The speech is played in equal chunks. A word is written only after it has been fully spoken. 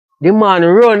The man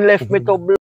run left me to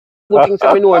blood. Good things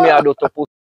I know me I do to put.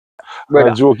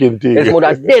 Brother. Joking thing. It's more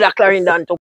than dead a Clarendon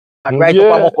to right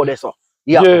up a Moko there so.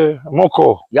 Yeah,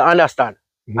 Moko. You understand?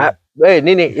 Hey,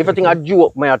 Nini, if you think I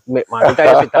joke, man, man, I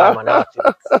tell you time, man.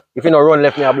 If you don't run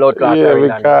left me a blood clot. Yeah,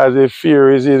 because the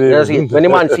fear is in it. See, when the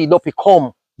man see Duppy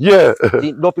come, yeah.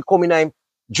 See, Duppy come in and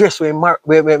dress when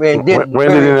dead.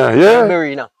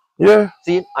 Bury, yeah.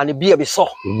 See, and the baby so.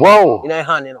 Wow. In her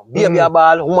hand, you know. Baby a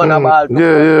ball, woman a ball.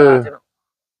 Yeah. You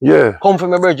know. Come from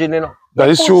my virgin, you know. That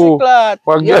is true. Yeah.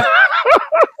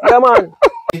 Yeah, man.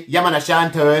 Yeah, man,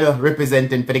 Chantal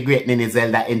representing for the great Nini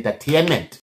Zelda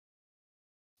Entertainment.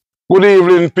 Good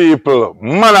evening, people.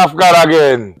 Man of God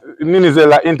again. Nini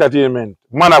Zelda Entertainment.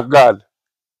 Man of God.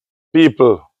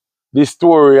 People, this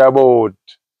story about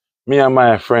me and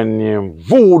my friend named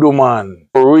Voodoo Man.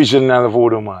 Original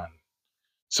Voodoo Man.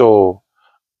 So,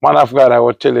 man of God, I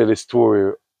will tell you the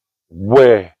story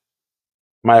where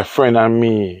my friend and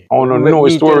me. I want to know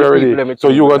the story already. So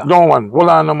you got no one. Hold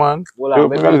on, man. Hold on. Let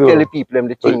me tell the people them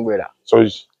the thing, brother. So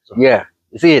yeah.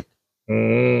 You see it?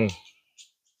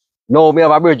 Now me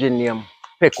have a virgin named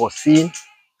Peko, see?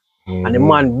 And the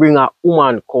man bring a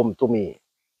woman come to me.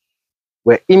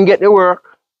 Where him get the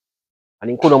work and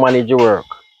he couldn't manage the work.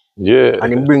 Yeah.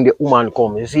 And him bring the woman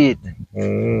come, you see it?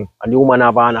 And the woman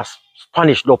have a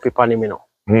Spanish Duppy on him, you know.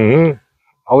 And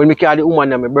when me carry the woman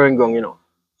then me burn gun, you know.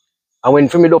 And when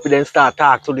for me Duppy then start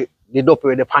talk to the Duppy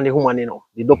with the pan the woman, you know.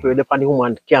 The Duppy with the pan the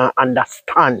woman can't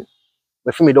understand.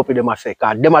 But for me Duppy them a say,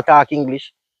 cause them a talk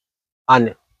English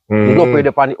and the Duppy with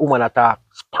the pan the woman a talk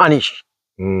Spanish.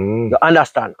 You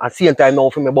understand? And same time now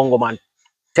for me bongo man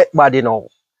take body now.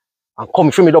 And come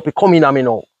for me Duppy come in on me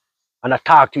now. And I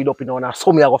talk to the Duppy now and I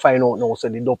saw me I go find out now so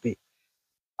the Duppy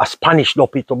a Spanish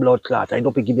Duppy to blood clot. And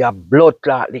Duppy give you a blood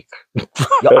clot lick.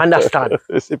 You understand?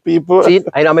 See people? See,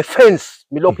 I know my fence.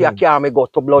 Me Duppy a carry me go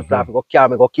to blood clot, go carry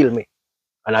me, go kill me.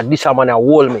 And at this man a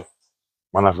hold me.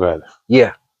 Man of God.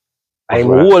 Yeah. I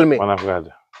hold me. Man of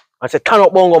God. I say turn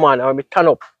up bongo man. And me turn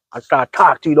up and start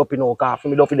talk to the Duppy now. Cause for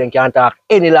me Duppy then can't talk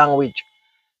any language.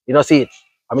 You know see it?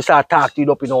 And me start talk to the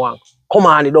Duppy now. Come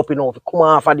on the Duppy now. Come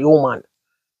on for the woman.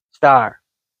 Star.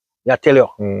 Yeah, tell you.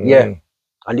 Yeah.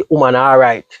 And the woman are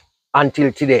alright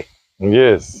until today.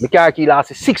 Yes. The car key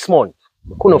lasted 6 months.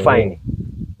 I couldn't find it.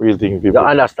 Real thing, people. You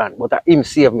understand? But him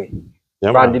saved me.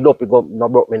 Yeah, From the Duppy go no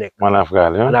broke my neck. Man of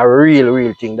God, yeah. And a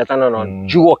real thing. That's not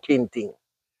joking thing.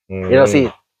 You know see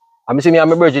it? And I see me and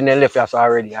my virgin then left us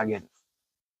already again.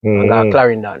 And got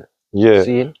Clarendon. Yeah.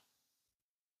 See it?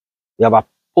 You have a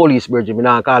police virgin.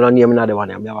 I don't call no name another one.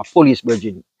 You have a police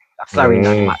virgin at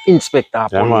Clarendon. My inspector of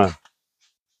police. Man.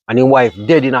 And his wife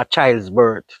dead in a child's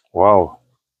birth. Wow.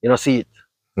 You know, see it?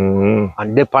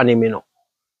 And they pan him, you know.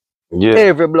 Yeah.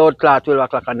 Every blood clot, 12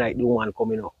 o'clock at night, the woman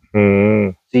come, you know.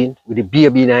 See? With the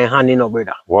baby in her hand, you know,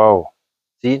 brother. Wow.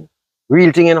 See?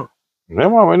 Real thing, you know. Yeah,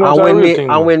 man,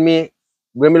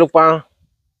 when me look pan,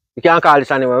 you can't call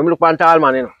this anyway. When me look pan tall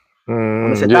man, you know.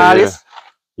 And I say, Talis?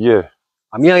 Yeah.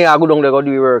 And me and you go down there go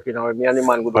do work, you know. Me and the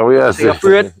man go down there. Say, you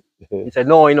afraid? He said,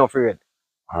 no, you're not afraid.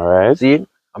 Alright. See?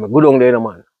 I'm a good down there, you know,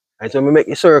 man. And so me make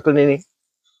the circle, you know.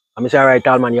 And I say, alright,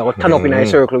 tall man, you go turn up in a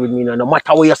circle with me, you know. No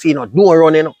matter what you see, you know, don't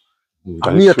run, you know.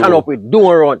 And me turn up with,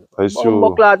 don't run. That's true.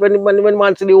 When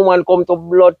man see the woman come to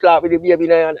blood clot with the baby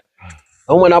in her hand,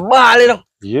 the woman a ball, you know.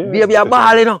 Yeah. Baby a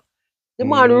ball, you know. The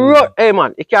man run. Hey,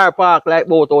 man, the car park like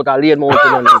boat out of lane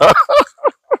mountain.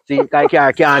 See, the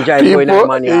car can't drive going in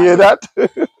man. You hear that?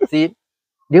 See?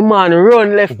 The man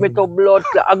run left me to blood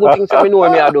clot. A good thing so me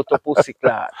know me I do to pussy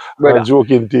clot. Brother.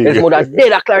 Joking thing. It's more than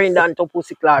dead a Clarendon to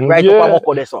pussy clot. Right up a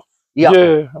Moko there so.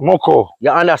 Yeah, Moko. You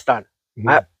understand?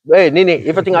 Hey, Nini,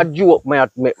 if you think I joke, man,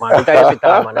 I tell you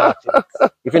time, man.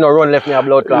 If you don't run left me a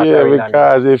blood clot. Yeah,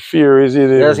 because the fear is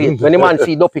in it. You see, when the man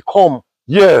see Duppy come,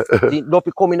 yeah. See,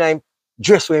 Duppy come in and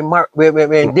dress when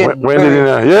dead.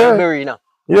 Bury,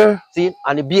 yeah. See,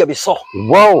 and the baby so.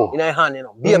 Wow. In her hand, you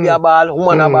know. Baby a ball,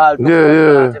 woman a ball.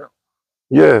 Yeah.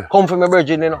 Yeah. Come from my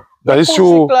virgin, you know. That is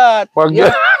true. Yeah.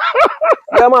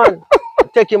 Yeah, man.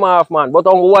 Take him off, man. But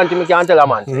only one thing I can tell a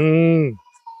man.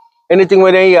 Anything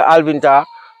when they hear Alvin talk,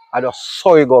 I just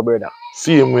saw you go, brother.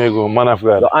 See him where you go, man of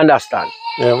God. You understand?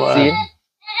 Yeah, man. See?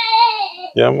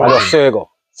 Yeah, man. I just saw you go.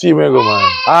 See him where you go,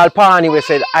 man. All Pani we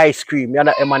said ice cream. You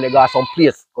know that man they got some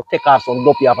place. Go take off some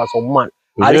Duppy off of some man.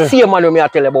 And the same man when me I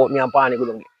tell about me and Pani go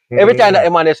down there. Every time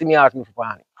that man they see me ask me for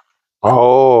Pani.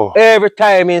 Oh. Every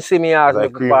time he see me ask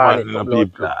like me for Pani.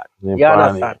 You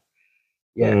understand?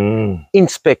 Yeah.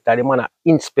 Inspector, the man a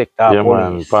inspector of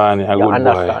police. Pani, a you good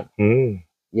understand? Boy.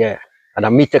 Yeah. And I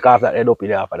me take off that head up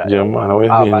there after that. Yeah, man. What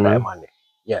After you mean, that man? man.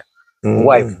 Yeah.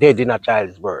 Wife dead in a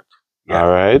child's birth. Yeah.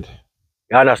 Alright.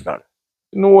 You understand?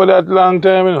 You know that long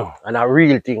time, you know. And a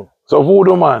real thing. So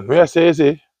Voodoo man, we are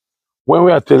say, when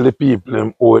we are tell the people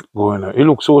them how it going on, it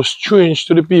looks so strange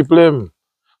to the people them.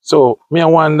 So me I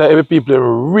wonder if the people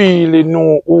them really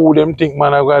know who them think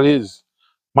man of God is.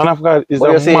 Man of God is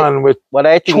a man with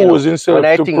chose himself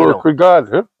to work with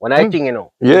God. Eh? When I think, you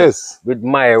know, yes. with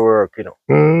my work, you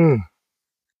know,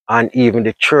 and even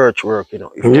the church work, you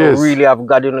know, if you really have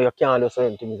God, you know, you can't do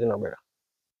certain things, you know, brother.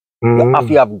 You have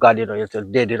to have God, you know, you're still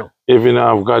dead, you know. If you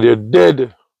don't have God, you're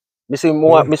dead. Me say,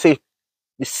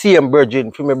 the same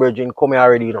virgin, female virgin, come here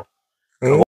already, you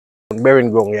know.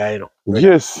 Bearing ground, yeah, you know. Brother.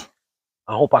 Yes.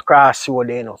 I hope I cross over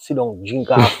there, you know, sit down, drink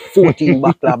 14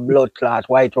 backlog, blood clot,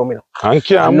 white rum, you know.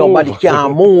 And nobody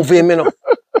can move him, you know.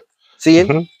 See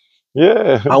him?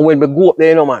 Yeah. And when we go up there,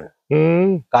 you know, man,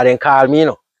 because they call me, you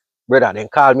know. Brother, they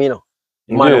call me, you know.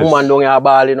 The man, woman down here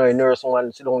ball, you know, the nurse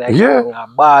woman sit down there, yeah.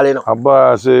 Ball, you know. A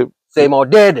ball, say him out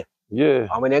dead. Yeah.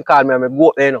 And when they call me, I go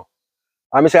up there, you know.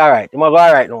 And I say, all right, he must go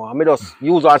all right now. And I just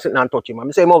use one sitting and touch him. And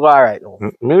I say, he must go all right now.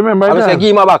 Me remember and I say,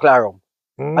 give him a backlog rum.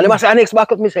 And he must say, next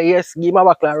backlog, I say, yes, give him a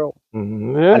backlog rum.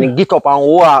 Yeah. And he get up and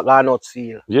walk and not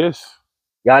seal. Yes.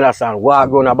 You understand? Walk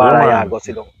round a ball and go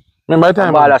sit down. Remember time?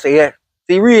 And ball, I say, yeah.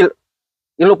 See, real.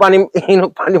 You look on him,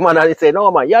 man, and he say,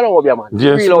 no, man, you don't Obeah, man.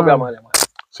 Yes, real Obeah, man.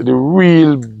 So the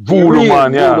real Voodoo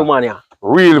man, yeah. Voodoo man, yeah.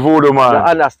 Real Voodoo man. You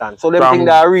understand? So them think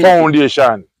that are real.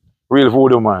 Foundation. Real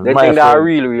Voodoo man. They think that are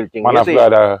real thing. Man of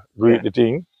God great the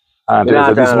thing. And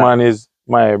so this man is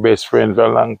my best friend for a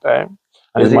long time.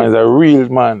 And this man is a real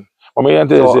man. But me tell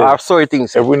you, so I have sorry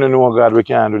things. If we don't know God, we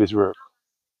can't do this work.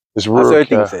 This work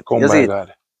come by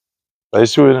God. That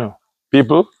is true, you know.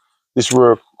 People, this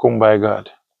work come by God.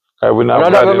 We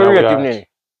not God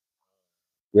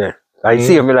yeah. I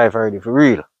see my life already, for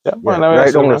real. Yeah, man,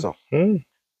 right down there, so. See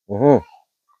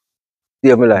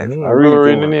my life. I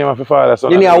really in the name of the Father,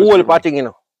 Son, and Holy Spirit. A whole thing, you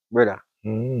know, brother.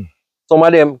 Some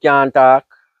of them can't talk,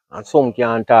 and some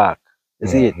can't talk. You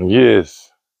see it?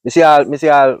 Yes. Me see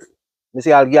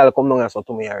all girl come down and so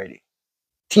to me already.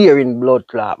 Tearing blood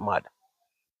clot mad.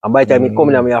 And by the time he come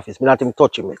in my office, me not even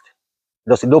touch him yet.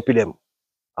 Just Duppy them.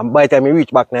 And by the time he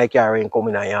reach back in the car and come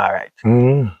in and you're alright.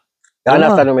 You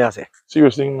understand what I say?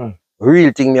 Serious thing, man.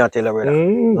 Real thing me I tell you, brother.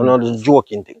 No, this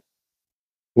joking thing.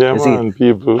 Yeah, you man,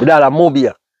 people. With all a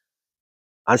Obeah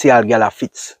and see all girl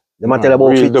fits. They might tell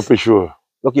about fits. Duppy sure.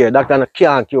 Look here, doctor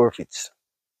can't cure fits.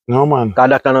 No, man. Because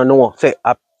doctor don't know, say,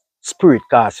 a spirit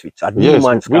cause fits. A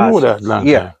demon's we know that fits. long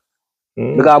yeah.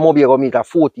 Because Obeah go meet a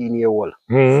 14-year-old.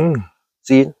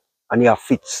 See? And he have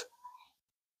fits.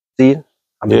 See?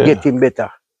 And we get him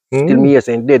better. Still me here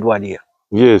saying dead one here.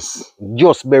 Yes.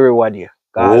 Just bury one here.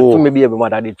 Because to me baby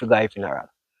mother did figure a funeral.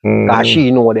 Because she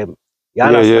know them. You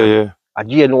understand? Yeah. And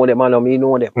Jay know them and me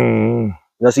know them.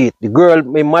 You see it? The girl,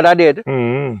 my mother dead.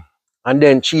 And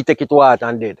then she take it to heart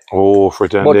and dead. Oh, for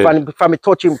time but from me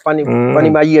touch him,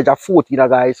 from my age of 14 at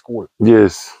high school.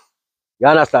 Yes. You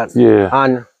understand? Yeah.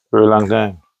 And for a long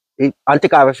time. And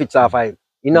take off fits off him.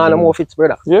 You know no more fits,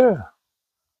 brother. Yeah.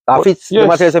 Fits, them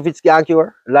tell if fits can't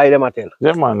cure, lie them a tell.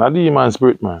 Yeah, man, a demon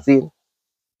spirit, man. See?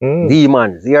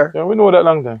 Demons, here. Yeah, we know that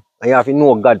long time. And you have to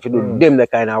know God to do them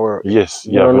that kind of work. Yes,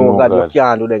 you don't know God, you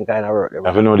can't do them kind of work. You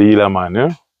have to know the healer man,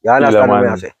 yeah? You understand what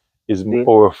I say? Is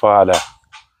our Father.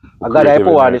 I got a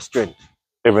power and the strength.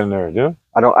 Heaven and earth, yeah?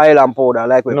 I know island powder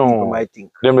like what people might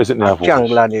think. Them they sitting there for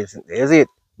you see it?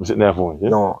 They sitting there for yeah?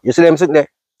 No. You see them sitting there?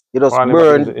 You just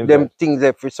burn them things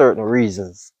there for certain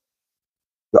reasons.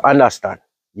 You understand?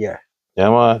 Yeah. Yeah,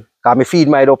 man. Because me feed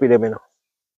my Duppy them, you know.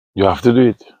 You have to do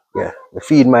it. Yeah. Me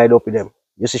feed my Duppy them.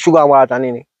 You see sugar and water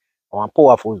in it? I'm a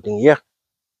powerful thing, yeah?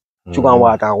 Sugar and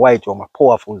water and white rum, a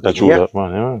powerful thing, that's true, that,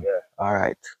 man, yeah. All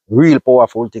right. Real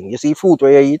powerful thing. You see fruit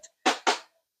where you eat?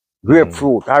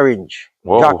 Grapefruit, orange,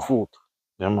 jackfruit.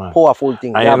 Yeah, man. Powerful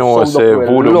thing. I know what say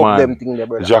Voodoo, man. Them thing there,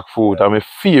 jackfruit, I'm my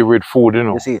favorite food, you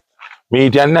know. You see it? Me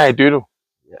eat at night, you know.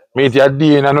 Yeah. Me eat at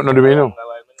day and I don't know the way, you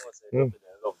know.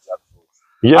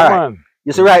 Yeah, man.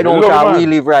 You see right now, we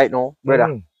live right now,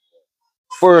 brother.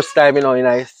 First time, you know, in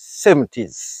the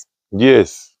 70s.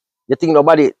 Yes. You think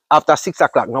nobody, after 6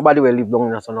 o'clock, nobody will live down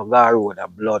in a son of God road, a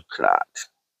blood clot.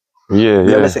 Yeah,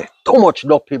 you say, too much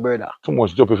Duppy, brother. Too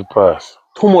much Duppy for pass.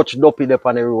 Too much Duppy there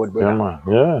on the road, brother. Yeah, man.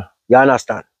 Yeah. You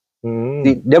understand?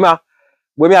 See,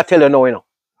 when I tell you now, you know,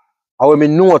 and when me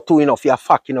know too, you know, for a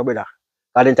fact, you know, brother.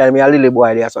 Because then tell me a little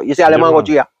boy there, so you see how the man go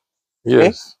to here?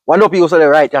 Yes. One Duppy used to the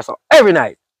right there, so every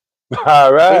night.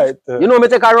 All right. You know, me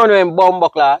take a run with bomb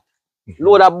clot,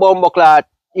 load of bomb clot,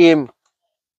 him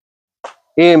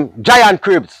giant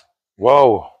cribs.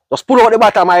 Wow. Just pull out the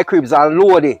bottom of my cribs and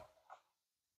load it.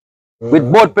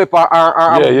 With blood pepper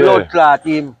and blood clot,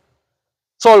 him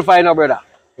sulfur, you know, brother.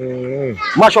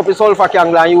 Mash up the sulfur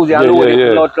candle and use it and load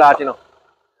it blood clot, you know.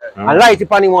 And light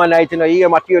it on him one night, you know, you hear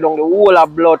me tear down the whole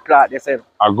of blood clot, they said.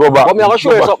 I go back. But me, I'm going to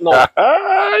show you something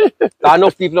now.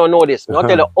 Enough people don't know this. I'll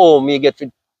tell you how me get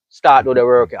to start do the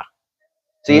work here.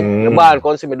 See? The band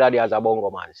come see me daddy as a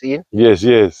bongo man. See? Yes,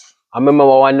 yes. I remember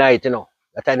one night, you know,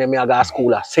 that time me I go to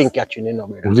school, I sing catching, you know,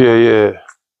 brother. Yeah, yeah.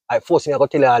 I first me I go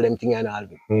tell you all them things and all.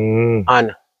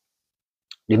 And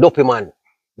the Duppy man,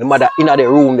 the mother in the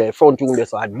room there, front room there,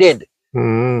 so I dead.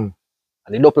 And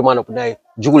the Duppy man up there,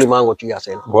 Julie man go to you and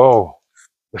say, wow.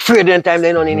 Afraid them time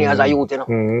they know in here as a youth, you know.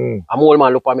 I'm old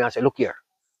man look at me and say, look here,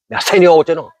 I send you out,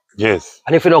 you know. Yes.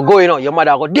 And if you don't go, you know, your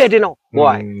mother go dead, you know.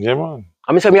 Boy. Yeah, man.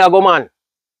 And me say me I go, man.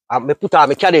 And me put on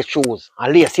my cadet shoes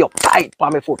and lace you up tight for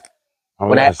my foot.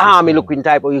 When I arm me looking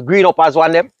type, you green up as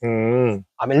one them. And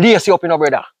me lace you up, you know,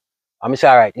 brother. And me say,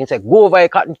 all right. He said, go over here,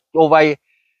 cut over here,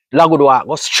 Lagodoa,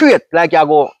 go straight like you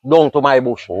go down to my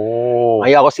bush. And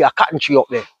you go see a cotton tree up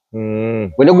there.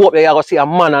 When you go up there, you go see a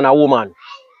man and a woman.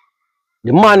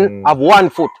 The man have 1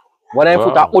 foot, one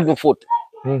foot a wooden foot.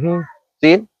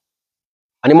 See?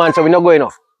 And the man said, we're not going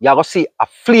off. You go see a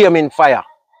flaming fire.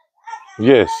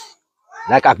 Yes.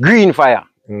 Like a green fire.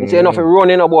 He said, enough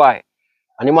running, no boy.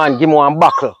 And the man give me one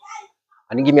buckle.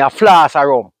 And he give me a flask of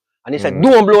rum. And he said,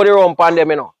 don't blow the rum on them,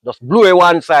 you know. Just blow it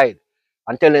one side.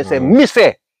 And tell them, say, me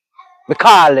say, me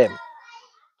call them.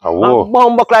 And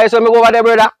bomb buckle, so me go over there,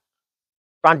 brother.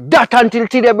 From that until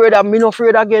today, brother, me no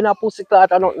afraid again of pussy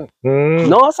clot or nothing.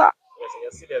 No, sir.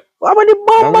 What about the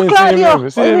bomb buckle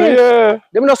here? Yeah.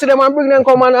 Them not see them and bring them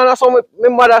come and I saw my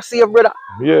mother save, brother.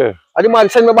 Yeah. And the man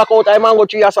send me back out, I man go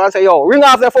to your son and say, yo, ring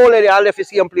off the phone lady and left the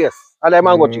same place. And I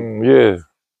man go to you. Yeah.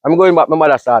 I'm going back, my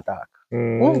mother start talk.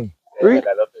 Read.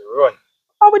 Run.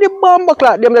 How with the bomb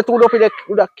clock? Them that would up with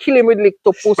the kill him with lick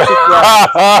to pussy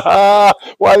clock.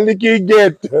 What lick you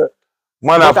get?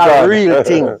 Man, that's a real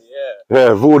thing.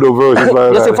 Yeah, voodoo versus.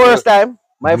 That's the first time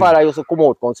my father used to come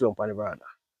out, come on the veranda.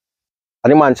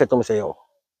 And the man said to me, say, yo,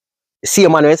 you see a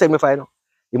man when he said me fine.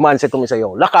 The man said to me, say,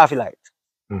 yo, lock off the light.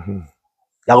 You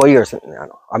go hear something, you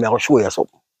know. I'm going to show you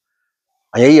something.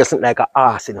 And you hear something like an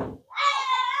ass, you know.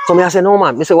 So I say, no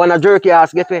man. I say, when a jerky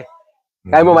ass get way.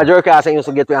 I remember jerky ass and used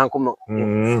to get way and come out.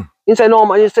 He said, no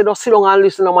man. He said, just sit down and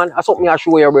listen, man. That's something I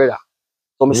show you, brother.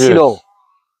 So I sit down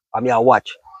and I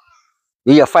watch.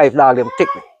 You hear 5 dogs, them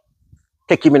take me.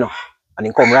 Take him, you know. And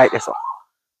he come right there, so.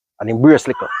 And he brace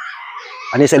liquor.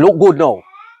 And he said, look good now.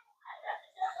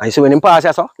 And you see when he pass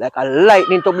here, so, like a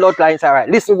lightning to blood lines, all right.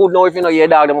 Listen good now if you know your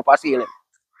dog, them up a ceiling.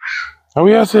 How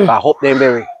we say? I hope them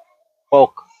berry.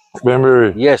 Fuck.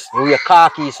 Berry. Yes, we wear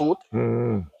khaki suit.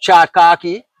 Short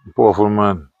khaki. Powerful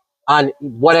man. And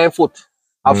one foot.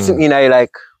 I've seen in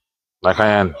like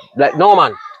iron. Like no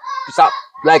man. It's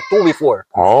like 2 before.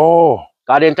 Oh.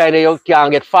 Cause then time you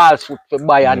can't get false foot to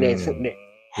buy and then sit there.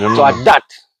 So at that,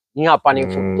 you have panic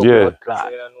foot to blood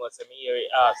clot.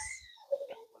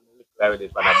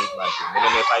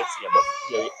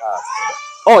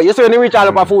 Oh, you see when you reach all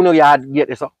up a phone, you had get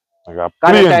this up. Cause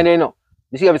then time you know.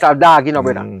 You see if it's a dog, you know,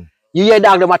 brother. You hear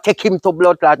dog, them take him to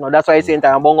blood clot now. That's why I say in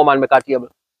time, bongo man make a table.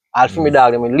 I'll feel me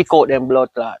dog, them lick out them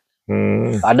blood clot.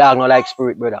 A dog no like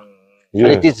spirit, brother. And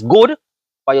it is good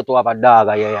for you to have a dog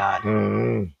at your yard.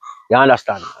 You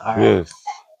understand? All right. Yes.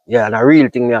 Yeah, and a real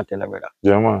thing me I tell you, brother.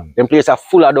 Yeah, man. Them place are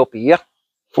full of Duppy, yeah?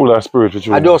 Full of spirit with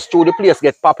you. And just through the place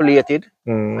get populated.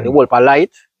 And the whole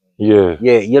light. Yeah.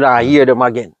 Yeah, you don't hear them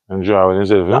again. Enjoy with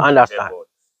yourself, You understand?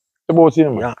 About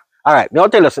him, man. Yeah. Alright, me I'll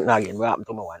tell you something again. What happened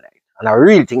to me one night. And a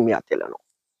real thing me I tell you now.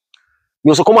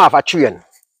 Me used to come off a train.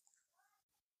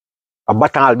 A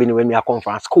Baton Albany when me I come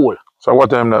from school. So what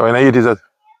time that when I eat is that?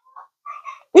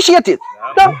 We ate it.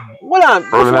 No, hold on.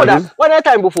 Before that. One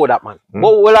time before that, man. But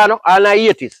hold on, and I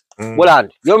ate it. Hold on.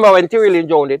 You remember when Tyrrell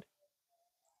drowned it?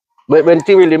 When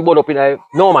Tyrrell bought up in a...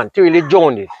 No, man. Tyrrell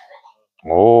drowned it.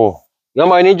 Oh. You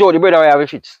remember when he drowned the brother where I have a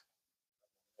fits?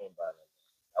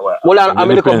 Hold on.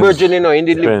 I'm a little virgin, you know. In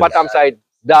the live bottom side,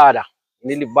 Dada.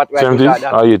 In the live bottom side,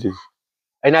 Dada. I ate it.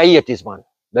 And I ate this, man.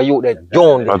 The youth that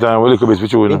drowned it. But I'm a little bit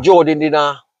with you, he drowned it in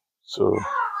a... So...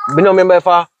 I don't remember if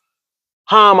a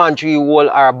Harman tree wall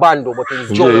or a bando, but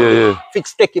in Johnny,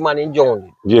 fix take him and in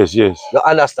Johnny. Yes, yes. You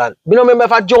understand? I don't remember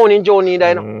if a Johnny, there,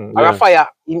 you know, or a fire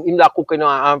in the cook, you know,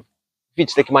 and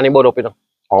fix take him and in board up, you know.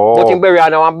 Oh. But in Berry,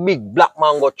 now a big black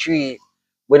mango tree,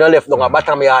 when I left down a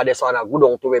bottom yard, this one, I go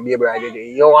down to where baby right there.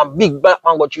 You know, a big black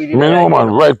mango tree. Me know,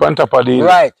 man, right on top of the...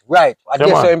 Right. I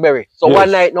guess in Berry. So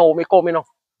one night now, me come, you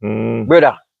know,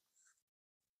 brother,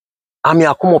 and me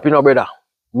I come up, you know, brother.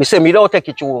 Me say me don't take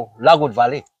it to Lagood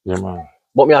Valley. Yeah, man.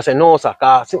 But me I say no, sir,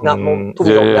 because sitting up now, 2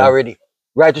 already.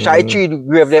 Right, to try tree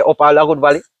grave there up at Lagood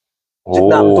Valley.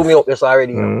 Nothing to me up this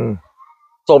already.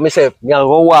 So me say, me a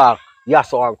go walk,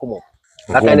 yes, so I come up.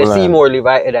 That time they see more live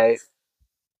right at that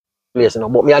place, you know.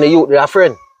 But me and the youth, they are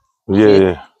friend.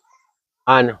 Yeah.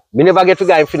 And me never get to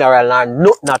go in funeral and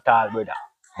nothing at all, brother.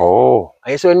 Oh.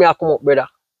 And you see when me a come up, brother,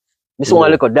 me see one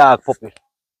little dog puppy.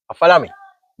 I follow me.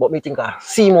 But me think I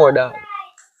see more dog.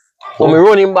 So me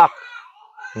run him back.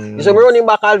 You see me run him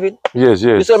back, Alvin? Yes.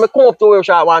 You see me come up to where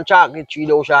shot one chocolate tree,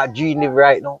 there shot Gene live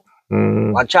right now.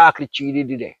 One chocolate tree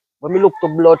did there. When me look to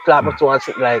blood clot, but so and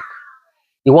sit like,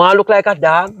 you want to look like a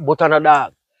dog, but on a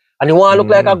dog. And you want to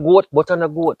look like a goat, but on a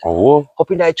goat. Oh.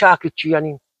 Up in that chocolate tree and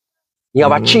him. You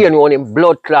have a chain on him,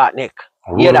 blood clot neck.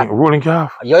 You hear that? Rolling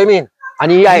calf. You know what I mean?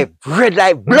 And he have red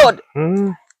like blood.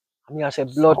 And me I say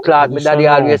blood clot. My daddy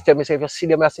always tell me, say, if you see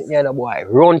them, I sit there, no boy,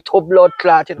 run to blood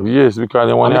clot, you know. Yes, because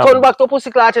they want to turn back to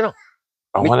pussy clot, you know.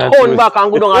 Me turn back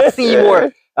and go down and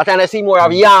Seymour. That time I Seymour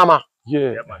have Yama.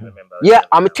 Yeah. Yeah,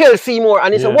 and me tell Seymour,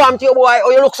 and he say, what to your boy?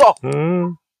 Oh, you look so.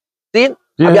 See?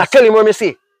 And I tell him where me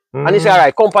see. And he say, all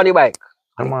right, come on the bike.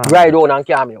 And ride on and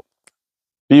carry me up.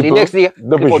 The next day,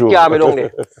 people carry me down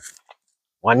there.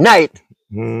 One night,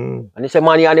 and he say,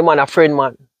 man, you and the man a friend,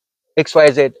 man.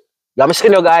 XYZ. You have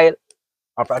seen a guy.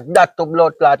 After that to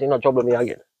blood clot, you know, trouble me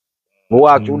again.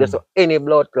 Walk through this, so any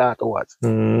blood clot or what.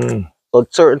 So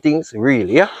certain things, real,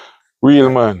 yeah? Real,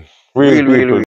 man. Real people.